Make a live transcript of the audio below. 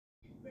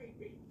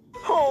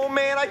Oh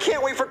man, I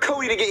can't wait for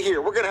Cody to get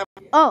here. We're gonna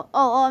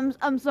have.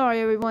 I'm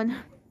sorry, everyone.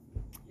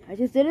 I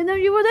just didn't know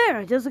you were there.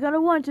 I just gotta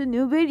watch a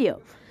new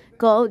video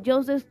called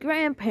Joseph's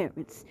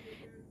Grandparents.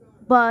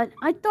 But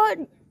I thought,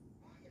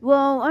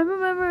 well, I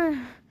remember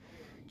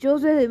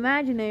Joseph's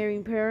imaginary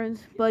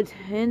parents, but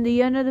in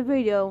the end of the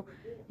video,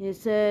 it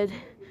said,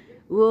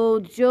 "Will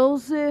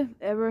Joseph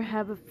ever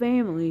have a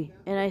family?"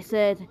 And I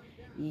said,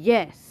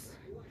 yes.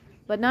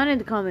 But not in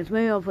the comments.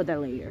 Maybe I'll put that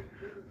later.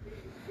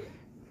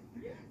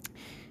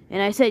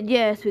 And I said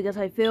yes because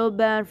I feel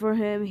bad for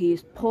him.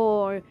 He's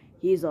poor.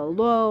 He's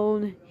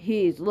alone.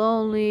 He's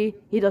lonely.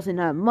 He doesn't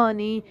have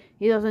money.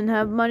 He doesn't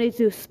have money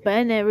to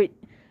spend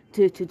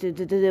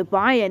to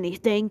buy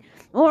anything.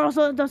 Or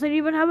also doesn't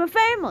even have a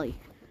family.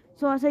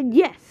 So I said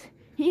yes.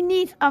 He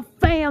needs a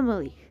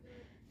family.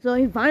 So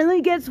he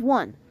finally gets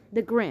one.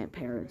 The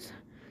grandparents.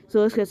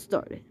 So let's get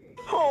started.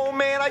 Oh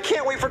man, I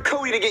can't wait for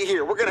Cody to get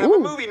here. We're gonna have a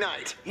movie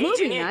night.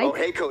 Movie night? Oh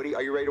hey Cody,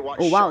 are you ready to watch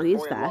Oh wow, Shark he's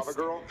Boy and fast. Lava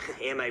Girl?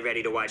 Am I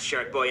ready to watch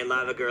Shark Boy and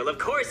Lava Girl? Of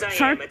course I am.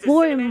 Shark It's a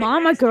Boy and cinematic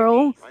Mama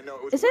Girl. masterpiece. I know,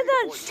 it was Isn't way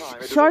that before its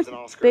time. It Shark, deserves an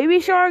Oscar. Baby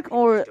Shark,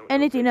 or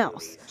anything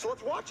else? So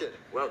let's watch it.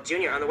 Well,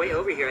 Junior, on the way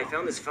over here, I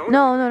found this phone.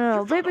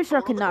 No. Baby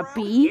Shark cannot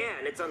be. Yeah,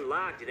 and it's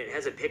unlocked, and it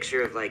has a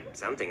picture of, like,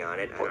 something on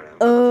it. I don't know.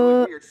 That's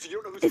really weird. So you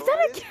don't know whose Is phone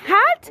that it a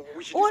cat? Well,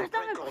 we should do Or some is that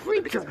prank a calls with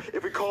it, because creature?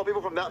 if we call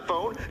people from that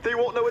phone, they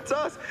won't know it's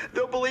us.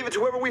 They'll believe it's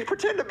whoever we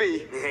pretend to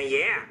be.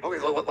 Yeah. Okay,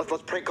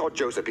 let's prank call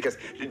Joseph, because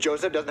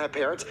Joseph doesn't have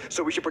parents,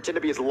 so we should pretend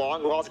to be his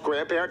long-lost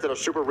grandparents that are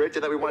super rich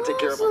and that we want to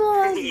take care of them.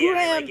 Yeah,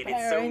 I like it.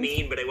 It's so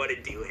mean, but I want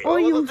to do it. Are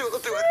you Let's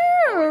do it.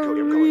 All right, Cody,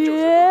 I'm calling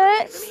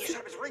Joseph. serious? Shut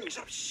up, it's ringing.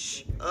 Shut up.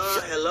 Shh.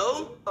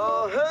 Hello?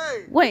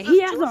 Hey. Wait,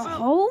 he has a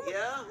home?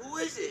 Yeah, who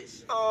is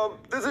this?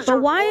 This is But your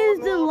why is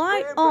the long-lost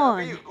light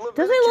grandpappy, on?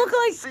 Does it look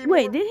like... Seymour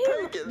Wait,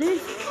 Bacon.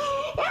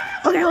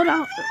 Okay, hold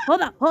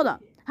on.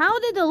 How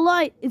did the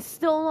light is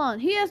still on?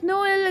 He has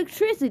no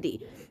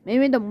electricity.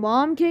 Maybe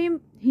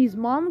his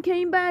mom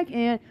came back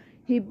and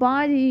he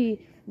bought the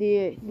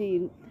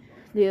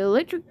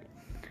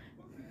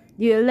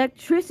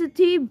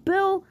electricity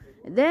bill,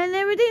 and then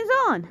everything's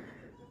on.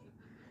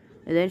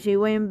 And then she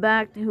went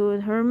back to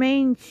her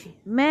main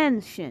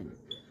mansion.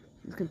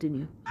 Let's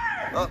continue.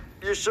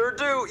 You sure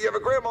do. You have a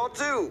grandma,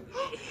 too.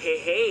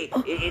 Hey,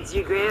 it's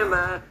your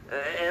grandma,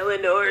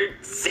 Eleanor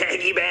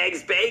Saggy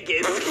Bags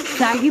Bacon.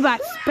 Saggy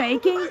Bags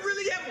Bacon? I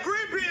really have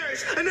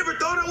grandparents. I never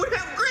thought I would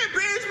have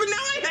grandparents, but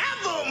now I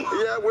have them.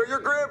 Yeah, we're your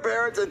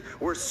grandparents, and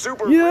we're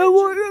super Yeah, rich.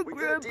 we're your We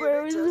did a DNA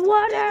grandparents, test, and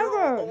whatever. you're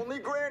our only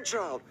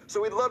grandchild, so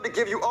we'd love to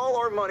give you all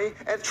our money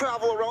and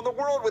travel around the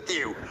world with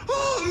you.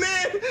 Oh,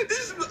 man,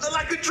 this is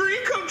like a dream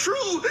come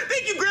true.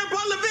 Thank you, Grandpa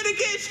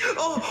Leviticus.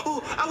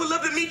 Oh, I would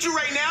love to meet you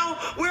right now.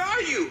 Where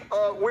are you?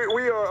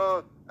 We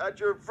are, at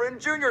your friend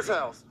Junior's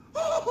house.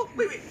 Oh,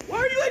 wait. Why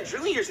are you at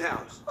Junior's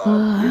house?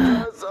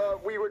 Because,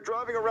 we were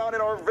driving around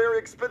in our very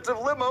expensive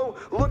limo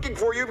looking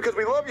for you because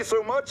we love you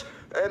so much,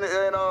 and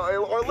our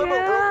limo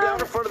broke down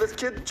in front of this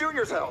kid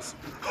Junior's house.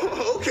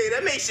 Oh, okay,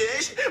 that makes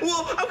sense.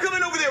 Well, I'm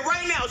coming over there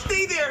right now.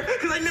 Stay there,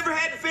 because I never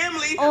had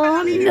family. Oh,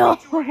 I need to no.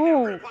 meet you right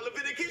now, Grandpa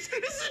Leviticus.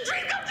 This is a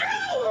dream come true.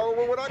 Oh,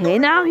 well, when I Hey,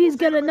 now he's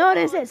gonna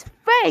notice it's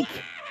fake.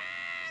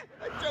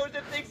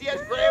 Joseph thinks he has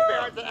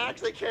grandparents that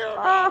actually care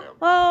about him.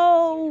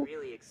 Oh.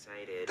 Really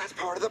excited. That's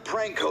part of the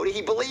prank, Cody.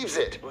 He believes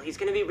it. Well, he's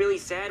gonna be really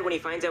sad when he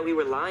finds out we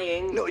were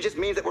lying. No, it just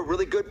means that we're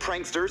really good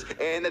pranksters,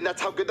 and then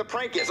that's how good the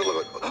prank is.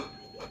 Look,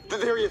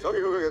 there he is. Okay,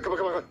 come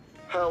on.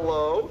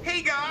 Hello?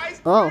 Hey,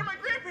 guys. Oh. Where are my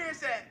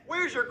grandparents at?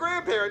 Where's your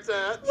grandparents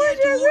at? Where's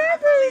Yeah, your dude, I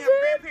finally have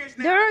grandparents grandparents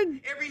now.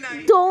 at? Every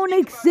night, Don't I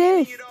think about ending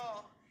exist. it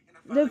all, and I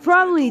finally They're was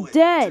probably gonna do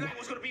it. dead. Tonight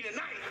was gonna be the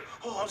night.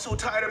 Oh, I'm so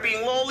tired of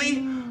being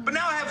lonely, but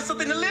now I have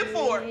something to live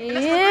for. And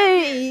that's my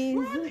Yes. grandparents.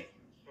 Where are they?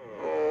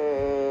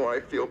 Oh, I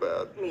feel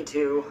bad. Me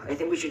too. I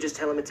think we should just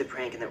tell him it's a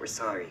prank and that we're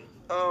sorry.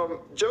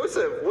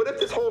 Joseph, what if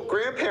this whole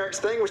grandparents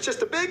thing was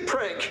just a big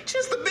prank?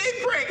 Just a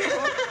big prank.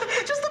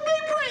 Just a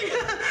big prank.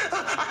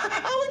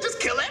 I would just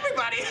kill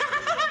everybody.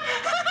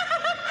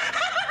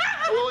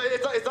 Well,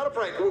 it's not a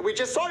prank. We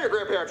just saw your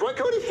grandparents, right,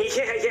 Cody?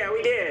 Yeah,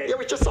 we did. Yeah,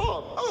 we just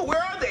saw them. Oh,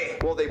 where are they?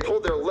 Well, they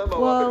pulled their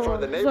limo up in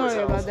front of the neighbor's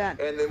sorry house, about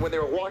that. and then when they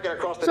were walking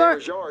across the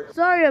neighbor's yard,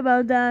 Sorry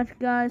about that,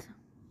 guys.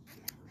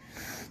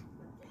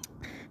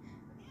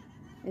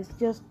 It's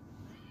just...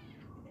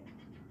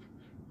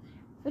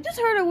 I just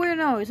heard a weird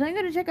noise. I'm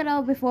gonna check it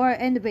out before I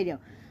end the video.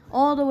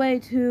 All the way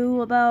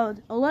to about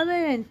 11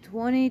 and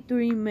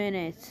 23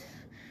 minutes.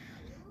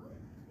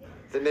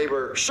 the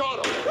neighbor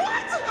shot him.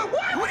 What?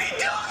 Why would he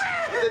do that?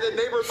 The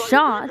neighbor thought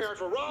Shot? your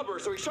grandparents were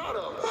robbers, so he shot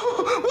him.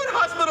 What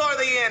hospital are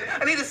they in?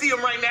 I need to see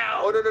them right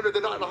now. Oh, no,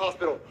 they're not in the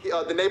hospital.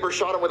 The neighbor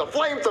shot him with a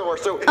flamethrower,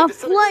 so it A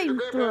disintegrated your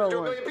grandparents into a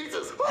flamethrower? million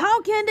pieces.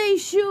 How can they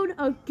shoot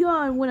a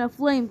gun with a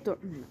flamethrower?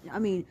 I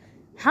mean,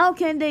 how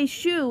can they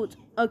shoot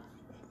a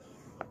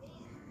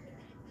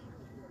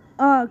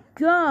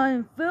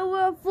gun filled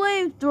with a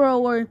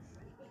flamethrower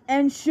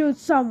and shoot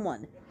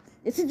someone?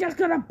 Is it just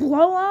gonna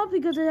blow up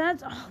because it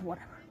has... Oh,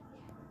 whatever.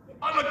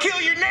 I'm gonna kill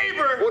your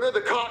neighbor. One of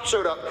the cops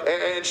showed up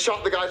and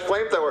shot the guy's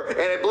flamethrower, and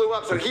it blew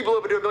up, so he blew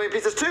up into a million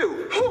pieces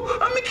too. I'm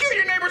gonna kill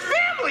your neighbor's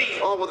family.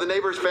 Oh, Oh, well, the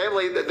neighbor's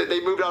family,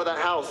 they moved out of that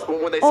house.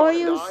 When they saw Are him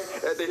you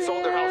die, they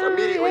sold their house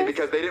immediately serious?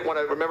 because they didn't want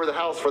to remember the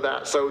house for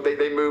that. So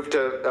they moved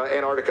to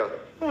Antarctica.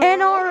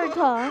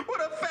 Antarctica.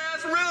 What a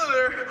fast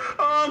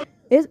realtor.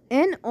 Is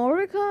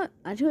Antarctica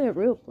actually a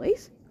real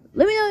place?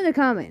 Let me know in the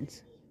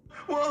comments.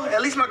 Well,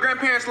 at least my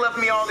grandparents left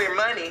me all their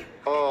money.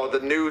 Oh, the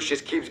news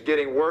just keeps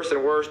getting worse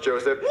and worse,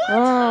 Joseph.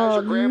 Oh, As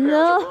your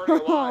grandparents are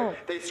burning no. alive,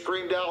 they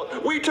screamed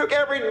out, "We took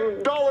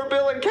every dollar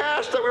bill in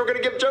cash that we were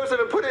going to give Joseph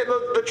and put it in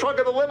the trunk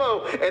of the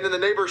limo." And then the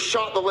neighbors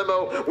shot the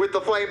limo with the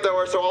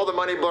flamethrower, so all the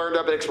money burned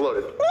up and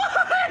exploded.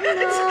 What?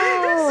 There's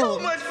so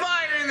much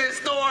fire in this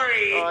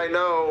story. I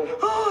know.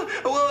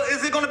 Well,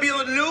 is it going to be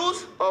on the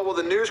news? Oh, well,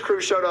 the news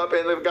crew showed up,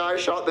 and the guy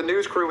shot the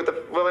news crew with the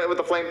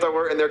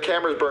flamethrower, and their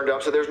cameras burned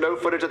up, so there's no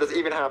footage that this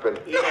even happened.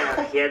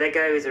 Yeah, that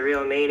guy was a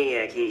real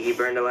maniac. He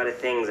burned a lot of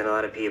things and a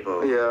lot of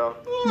people. Yeah.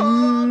 Oh,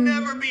 I'll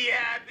never be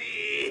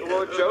happy.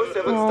 Well,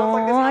 Joseph, and stuff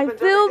like this I happens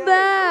feel every day.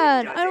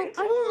 bad. I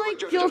don't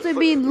like Joseph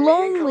being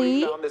lonely.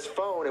 We found this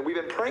phone, and we've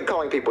been prank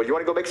calling people. You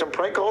want to go make some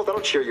prank calls?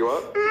 That'll cheer you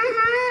up.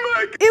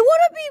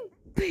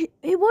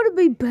 It would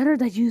be better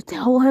that you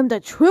tell him the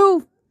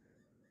truth.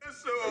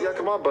 Yeah,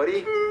 come on,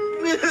 buddy.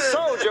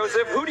 So,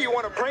 Joseph, who do you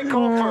want to prank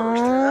call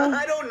first?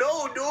 I don't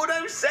know, dude.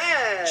 I'm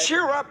sad.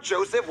 Cheer up,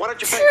 Joseph. Why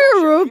don't you prank Cheer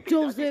call? up, You can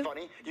act Joseph.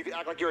 funny. You can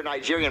act like you're a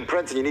Nigerian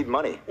prince and you need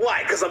money.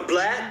 Why? Because I'm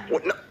black?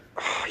 What? No.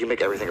 You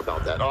make everything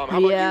about that. How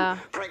about Yeah. you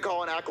prank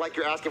call and act like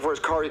you're asking for his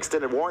car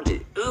extended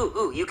warranty?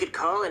 Ooh, you could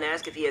call and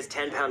ask if he has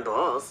 10-pound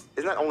balls.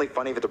 Isn't that only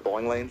funny if it's a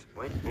bowling lanes?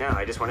 What? No,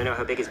 I just want to know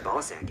how big his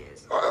ball sack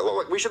is.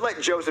 Look, we should let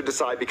Joseph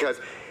decide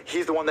because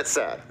he's the one that's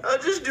sad. I'll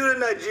just do the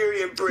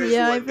Nigerian prince.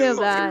 Yeah, I one, feel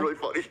dude. bad. It's really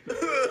funny.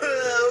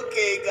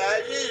 Okay,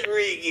 guys, it's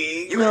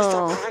ringing. You gotta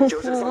stop No, crying,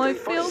 Joseph. It's not I really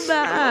feel funny.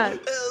 bad.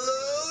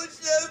 Hello,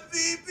 Chef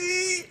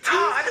Pee-Pee.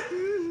 Todd.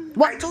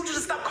 What? I told you to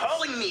stop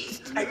calling me.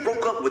 I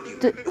broke up with you.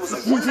 It was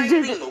a one-night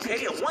thing,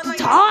 okay? A one-night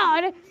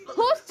Todd?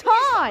 Who's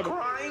Todd?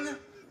 crying.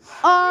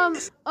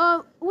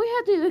 We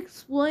have to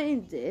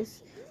explain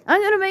this.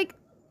 I'm gonna make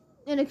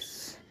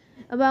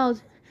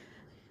about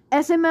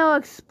SML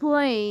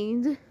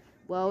explained.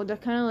 Well, they're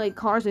kind of like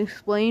Cars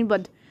Explained,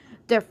 but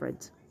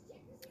different.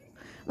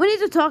 We need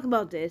to talk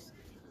about this,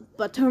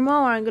 but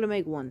tomorrow I'm gonna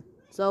make one.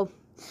 So,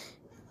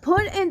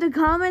 put in the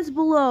comments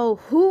below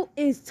who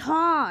is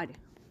Todd.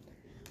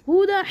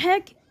 Who the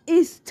heck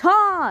is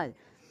Todd?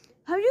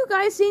 Have you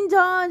guys seen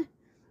Todd?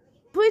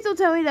 Please don't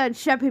tell me that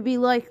Chef be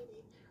like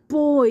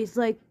boys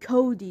like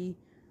Cody.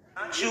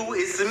 Not you,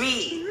 it's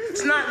me.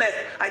 It's not that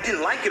I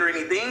didn't like it or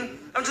anything.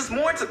 I'm just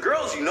more into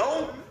girls, you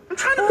know? I'm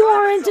trying to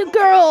More find into myself.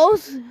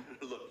 girls.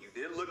 Look, you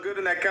did look good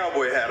in that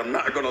cowboy hat, I'm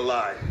not gonna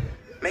lie.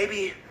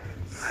 Maybe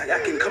I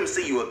can come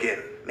see you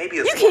again. Maybe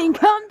a You can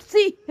come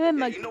see him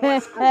Yeah, you know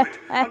what? Screw it.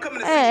 I'm coming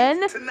to see you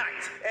again.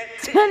 tonight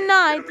at 10.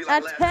 Tonight It'll be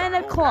at last 10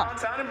 time.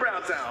 o'clock. Downtown and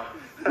Browntown.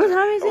 What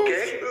time is it?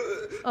 Okay?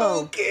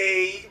 Oh.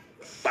 Okay.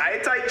 Bye,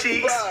 tight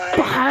cheeks.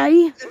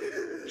 Bye.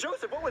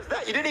 Joseph, what was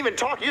that? You didn't even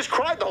talk. You just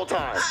cried the whole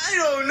time. I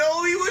don't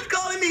know. He was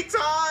calling me Todd.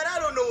 I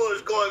don't know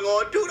what's going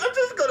on, dude. I'm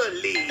just gonna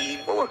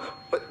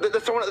leave.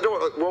 There's someone at the door.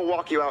 We'll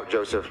walk you out,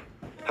 Joseph.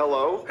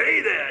 Hello?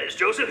 Hey there, is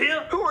Joseph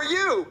here? Who are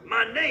you?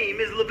 My name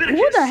is Leviticus.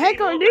 Who the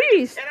heck are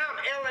these? And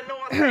I'm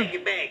Eleanor Baggy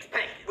Bags.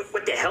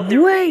 What the hell?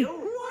 They're Wait, real?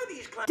 Who are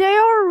these clowns? they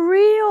are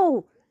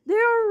real. They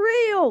are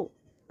real.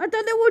 I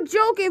thought they were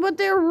joking, but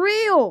they're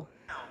real.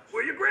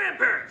 We're your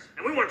grandparents,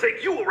 and we want to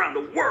take you around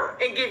the world.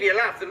 And give you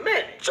lots of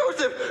men.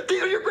 Joseph, these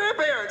are your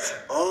grandparents.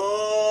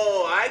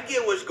 Oh, I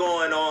get what's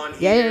going on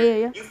Yeah, here.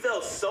 yeah. You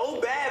felt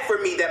so bad for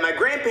me that my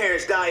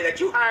grandparents died that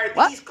you hired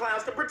What? these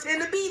clowns to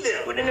pretend to be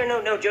them.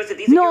 Oh, no, Joseph.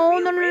 These are No,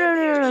 your real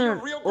grandparents. Your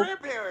real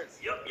grandparents.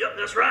 Yep,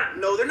 that's right.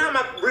 No, they're not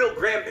my real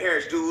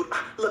grandparents, dude.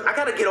 Look, I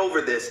gotta get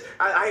over this.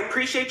 I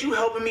appreciate you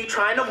helping me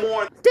trying to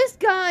mourn. This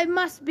guy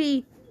must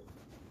be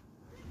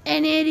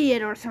an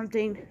idiot or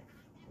something.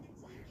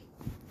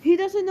 He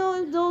doesn't know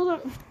if those are.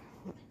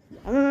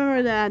 I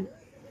remember that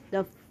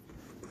the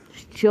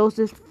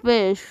Joseph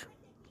Fish.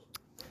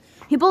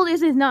 He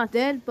believes he's not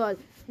dead, but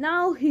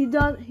now he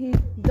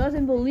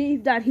doesn't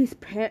believe that his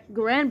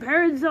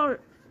grandparents are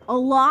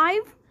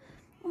alive.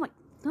 Oh my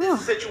god!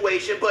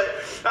 Situation, but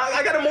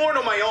I gotta mourn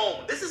on my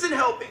own. This isn't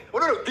helping.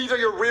 Well, no, these are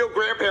your real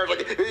grandparents.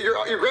 Like,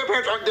 your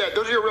grandparents aren't dead.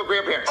 Those are your real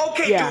grandparents.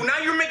 Okay, Yeah. dude, now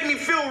you're making me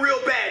feel real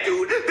bad,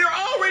 dude. They're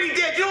already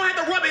dead. You don't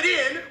have to rub it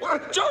in.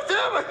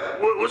 Joseph!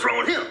 What's wrong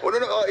with him? Well,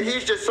 no,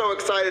 he's just so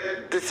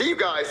excited to see you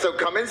guys. So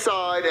come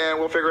inside and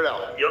we'll figure it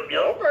out. Yep.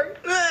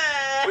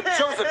 But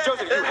Joseph,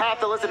 you have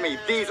to listen to me.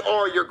 These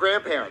are your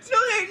grandparents. No,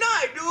 they're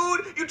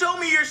not, dude. You told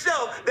me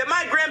yourself that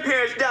my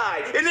grandparents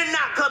died and they're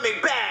not coming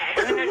back.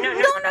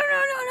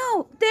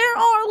 No! They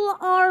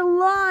are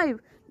alive.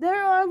 They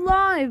are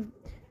alive.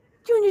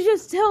 Junior,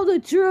 just tell the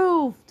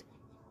truth.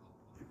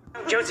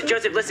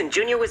 Joseph, listen.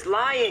 Junior was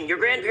lying. Your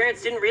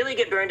grandparents didn't really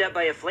get burned up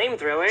by a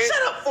flamethrower.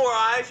 Shut up, Four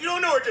Eyes. You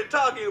don't know what you're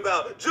talking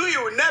about.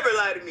 Junior would never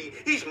lie to me.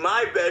 He's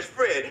my best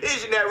friend.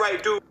 Isn't that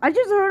right, dude? I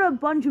just heard a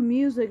bunch of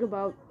music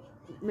about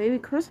maybe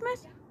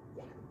Christmas?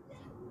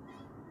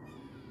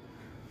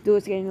 Dude,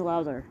 it's getting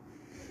louder.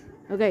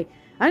 Okay,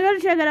 I'm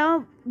gonna check it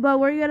out, but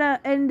we're gonna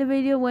end the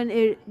video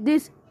when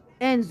this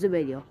ends the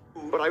video.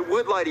 But I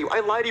would lie to you. I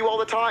lie to you all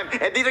the time.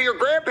 And these are your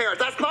grandparents.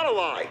 That's not a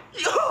lie.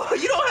 Yo,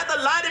 you don't have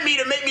to lie to me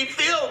to make me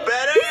feel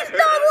better. He's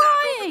not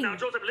lying! Now,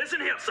 Joseph, listen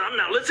here, son.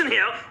 Now, listen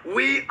here.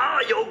 We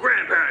are your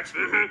grandparents.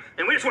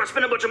 And we just want to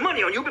spend a bunch of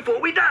money on you before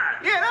we die.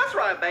 Yeah, that's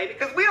right, baby,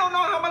 because we don't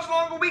know how much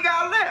longer we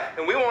got left.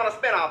 And we want to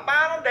spend our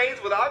final days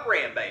with our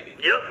grandbaby.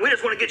 Yep, we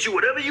just want to get you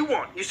whatever you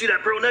want. You see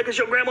that pearl necklace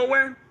your grandma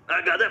wearing?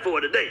 I got that for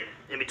her today.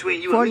 In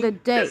between you For and me, the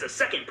day. there's a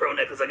second pearl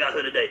necklace I got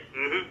her today.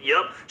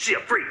 Yep, she a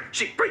freak.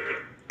 She freaking.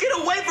 Get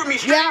away from me,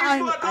 stranger, Yeah,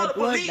 before I call the I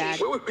would police.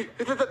 that.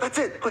 Wait, that's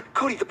it. Look,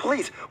 Cody, the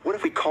police. What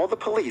if we call the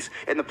police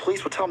and the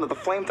police will tell them that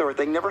the flamethrower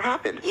thing never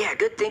happened? Yeah,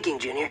 good thinking,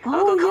 Junior. Oh,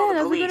 I'll go call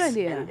yeah, the that's a good police.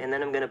 idea. And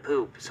then I'm gonna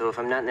poop. So if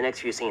I'm not in the next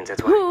few scenes,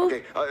 that's why. Who?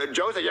 Okay,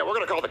 Joseph, yeah, we're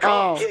gonna call the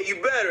cops. Oh. Yeah,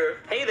 you better.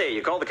 Hey there,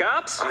 you called the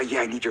cops?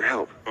 Yeah, I need your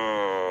help.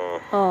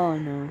 Oh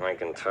no. I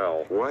can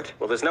tell. What?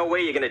 Well, there's no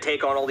way you're gonna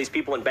take on all these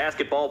people in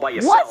basketball by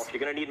yourself. What? You're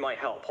gonna need my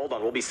help. Hold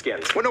on, we'll be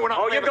skins. Well, no, we're not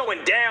Oh, playing you're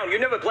going down. You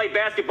never played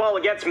basketball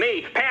against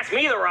me. Pass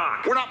me the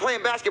rock. We're not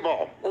playing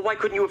basketball. Well, why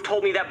couldn't you have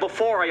told me that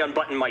before I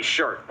unbuttoned my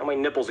shirt? Now my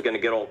nipples are gonna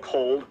get all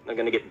cold. They're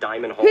gonna get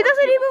diamond hard. He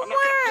doesn't even I'm not-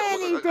 wear I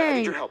need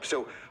anything. your help.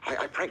 So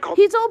I prank called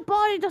His whole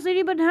body doesn't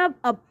even have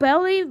a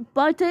belly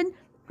button,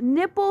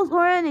 nipples,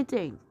 or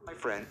anything. my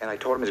friend, and I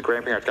told him his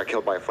grandparents got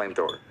killed by a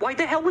flamethrower. Why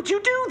the hell would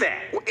you do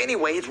that? Well,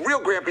 anyway, his real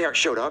grandparents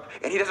showed up,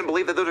 and he doesn't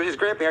believe that those are his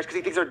grandparents because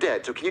he thinks they're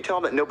dead. So can you tell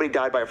him that nobody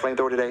died by a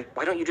flamethrower today?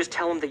 Why don't you just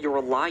tell him that you're a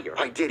liar?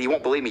 I did. He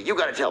won't believe me. You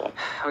gotta tell him.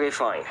 Okay,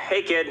 fine.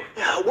 Hey, kid.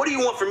 What do you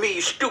want from me,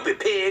 you stupid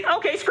pig?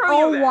 Okay, screw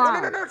Oh, you then.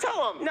 wow. No,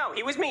 tell him. No,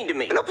 he was mean to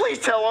me. No, please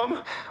tell him.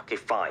 Okay,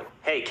 fine.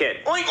 Hey,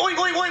 kid. Oink, oink,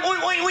 oink, oink, oink,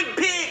 oink, oink,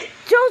 pig!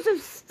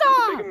 Joseph,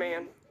 stop! Bigger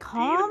man.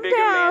 Calm Bigger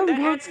down, Man.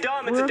 That hat's Brook-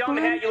 dumb. It's a dumb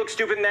Brooklyn. hat. You look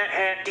stupid in that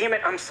hat. Damn it.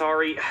 I'm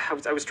sorry.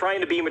 I was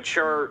trying to be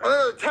mature.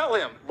 Tell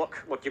him.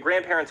 Look, your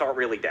grandparents aren't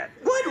really dead.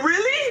 What,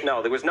 really?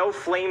 No, there was no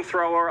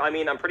flamethrower. I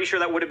mean, I'm pretty sure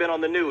that would have been on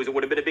the news. It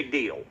would have been a big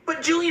deal.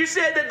 But Junior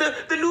said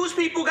that the news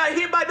people got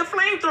hit by the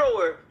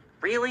flamethrower.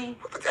 Really?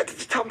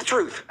 Tell him the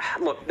truth.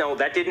 Look, no,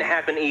 that didn't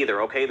happen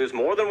either, okay? There's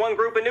more than one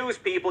group of news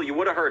people. You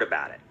would have heard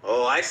about it.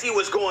 Oh, I see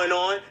what's going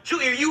on.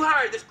 Junior, you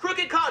hired this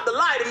crooked cop to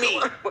lie to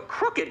me. What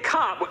crooked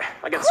cop? What,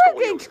 I got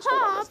Crooked scoliosis.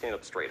 Hold on, cop? let's stand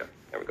up straighter.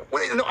 There we go.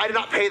 Wait, no, I did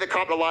not pay the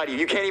cop to lie to you.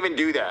 You can't even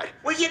do that.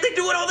 Well, yeah, they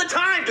do it all the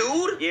time,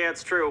 dude. Yeah,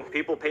 it's true.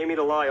 People pay me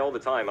to lie all the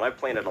time, and I've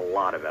planted a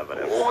lot of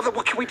evidence. Oh, then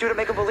what can we do to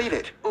make him believe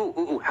it?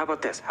 Ooh, how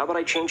about this? How about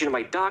I change into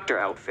my doctor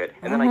outfit,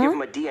 and then I give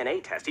him a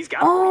DNA test? He's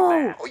got to Oh.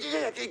 believe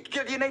that. Oh, yeah,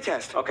 get a DNA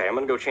test. Okay, I'm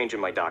gonna go change in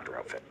my doctor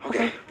outfit.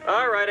 Okay.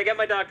 All right, I got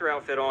my doctor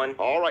outfit on.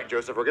 All right,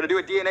 Joseph, we're going to do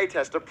a DNA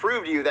test to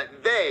prove to you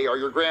that they are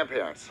your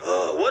grandparents.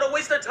 What a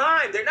waste of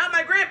time. They're not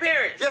my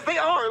grandparents. Yes, they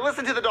are.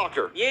 Listen to the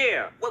doctor.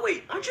 Yeah.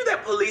 Wait, aren't you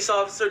that police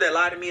officer that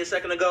lied to me a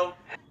second ago?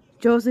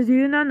 Joseph, do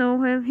you not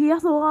know him? He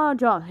has a lot of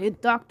jobs. He's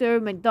doctor,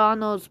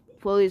 McDonald's,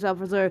 police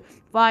officer,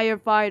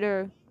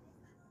 firefighter,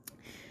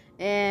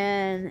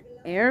 and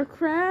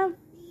aircraft.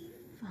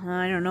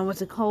 I don't know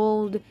what's it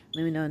called.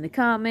 Let me know in the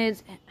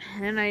comments.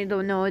 And I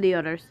don't know the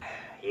others.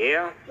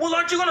 Yeah? Well,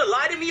 aren't you gonna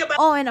lie to me about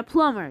Oh, and a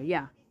plumber,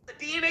 yeah. the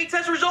DNA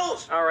test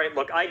results? All right,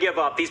 look, I give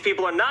up. These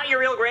people are not your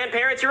real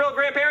grandparents. Your real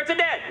grandparents are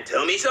dead.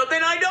 Tell me something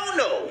I don't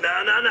know. No.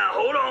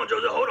 Hold on,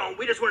 Joseph. Hold on.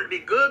 We just wanted to be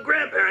good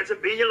grandparents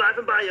and be in your life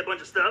and buy you a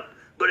bunch of stuff.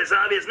 But it's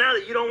obvious now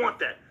that you don't want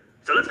that.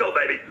 So let's go,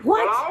 baby.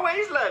 What? I'll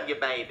always love you,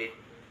 baby.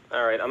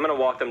 All right, I'm gonna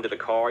walk them to the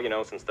car,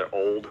 since they're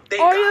old. Thank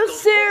Are God you those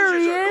posters are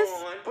serious?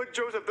 gone. But,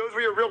 Joseph, those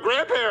were your real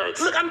grandparents.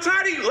 Look, I'm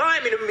tired of you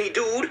lying to me,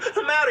 dude.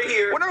 I'm out of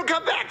here. Well, no,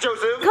 come back,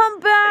 Joseph. Come You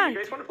back!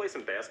 guys want to play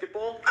some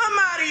basketball? I'm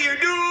out of here,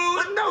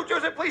 dude. No,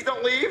 Joseph, please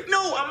don't leave.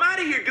 No, I'm out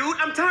of here, dude.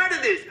 I'm tired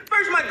of this.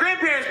 First, my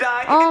grandparents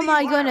died. Oh and then my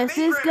you hired goodness,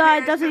 fake this guy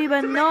grandparents doesn't to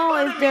even make know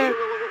fun if of they're... me.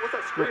 What's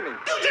that screaming?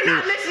 Dude, you're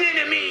not listening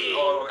to me.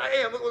 Oh, I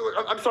am.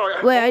 Look, I'm sorry.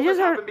 Wait, All I this just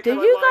heard- happened because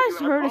did I you lied to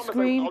guys I heard a promise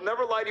scream? I'll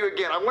never lie to you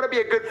again. I want to be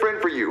a good friend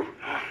for you.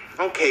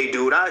 Okay,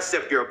 dude, I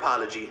accept your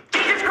apology.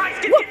 Jesus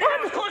Christ, get the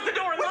house, close the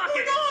door and lock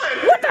it!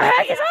 What the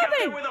heck is Out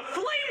there happening? with a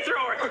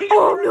flamethrower! He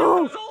Oh, just no.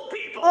 burned those old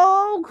people!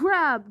 Oh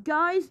crap,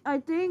 guys! I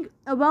think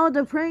about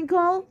the prank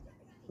call,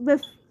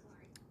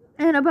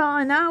 in about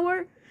an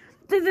hour,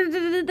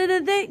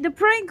 the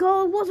prank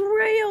call was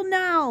real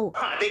now.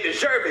 They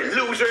deserve it,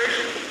 losers.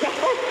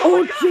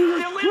 Oh God,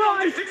 Jesus the limo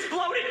Christ! just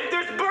exploded!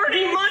 There's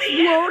burning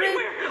money Exploded?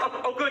 everywhere!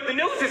 Oh, good, the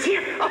news is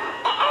here!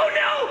 Oh,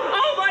 no!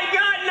 Oh my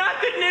God, not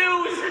the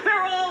news!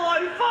 They're all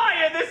on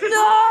fire! This is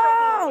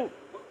horrible! No!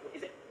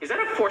 Is that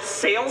a for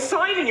sale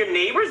sign in your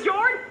neighbor's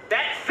yard?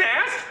 That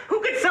fast? Who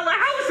could sell a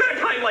house at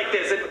a time like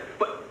this?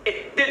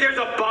 There's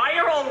a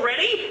buyer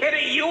already in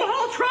a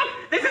U-Haul truck?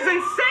 This is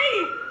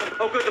insane!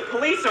 Oh, good, the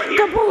police are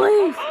here. The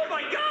police! Oh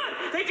my God!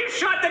 They just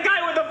shot the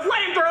guy with the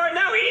flamethrower and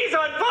now he's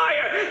on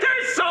fire!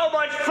 There's so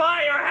much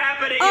fire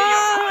happening in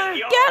your front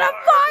yard! Get a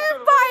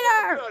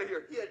firefighter! Get out of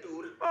here. Yeah,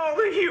 dude. Oh,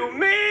 the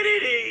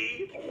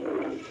humanity!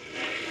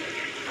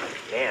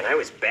 Man, I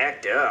was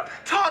backed up.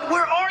 Todd,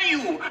 where are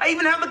you? I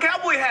even have the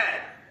cowboy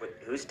hat.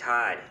 Who's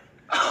Todd?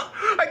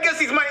 I guess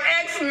he's my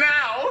ex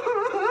now.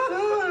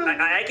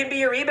 I can be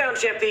your rebound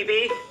chef,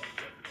 PP.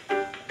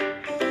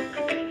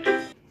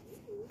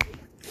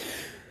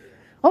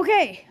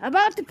 Okay,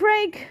 about the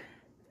prank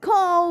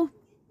call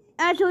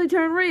actually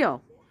turned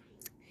real.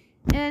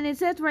 And it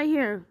says right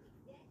here,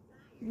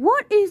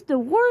 what is the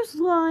worst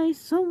lie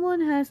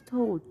someone has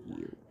told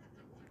you?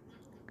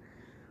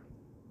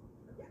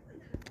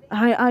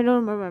 I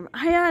don't remember.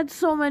 I had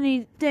so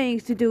many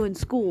things to do in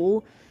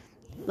school,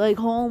 like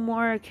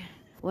homework,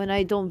 when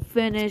I don't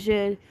finish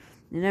it,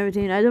 and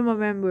everything. I don't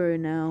remember it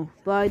now.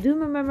 But I do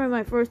remember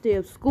my first day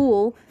of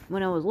school,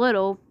 when I was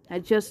little. I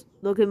just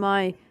look at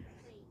my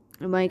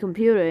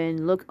computer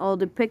and look all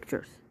the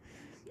pictures.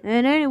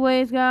 And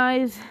anyways,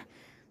 guys,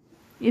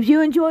 if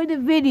you enjoyed the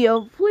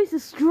video, please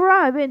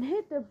subscribe and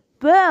hit the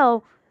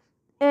bell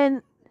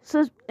and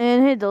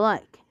hit the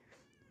like.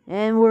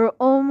 And we're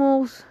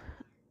almost...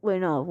 Wait,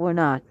 no, we're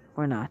not.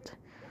 We're not.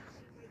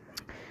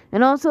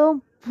 And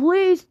also,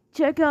 please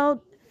check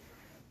out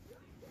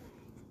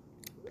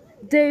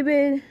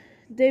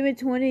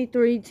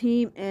David23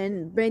 team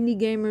and Bendy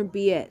Gamer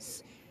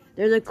BS.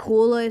 They're the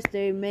coolest.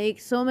 They make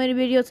so many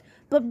videos.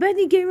 But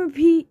Bendy Gamer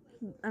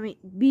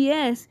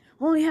BS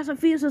only has a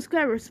few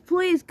subscribers.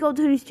 Please go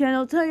to his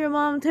channel. Tell your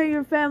mom, tell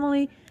your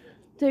family,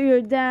 tell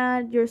your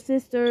dad, your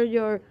sister,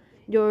 your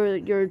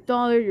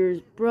daughter,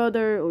 your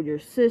brother, or your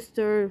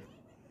sister,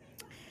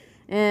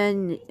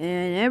 and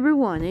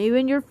everyone,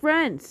 even your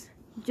friends.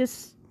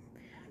 Just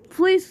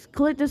please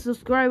click the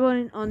subscribe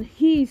button on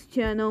his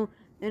channel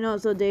and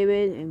also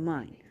David and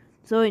mine.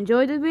 So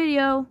enjoy the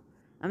video.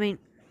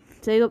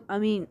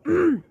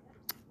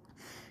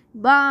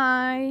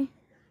 Bye.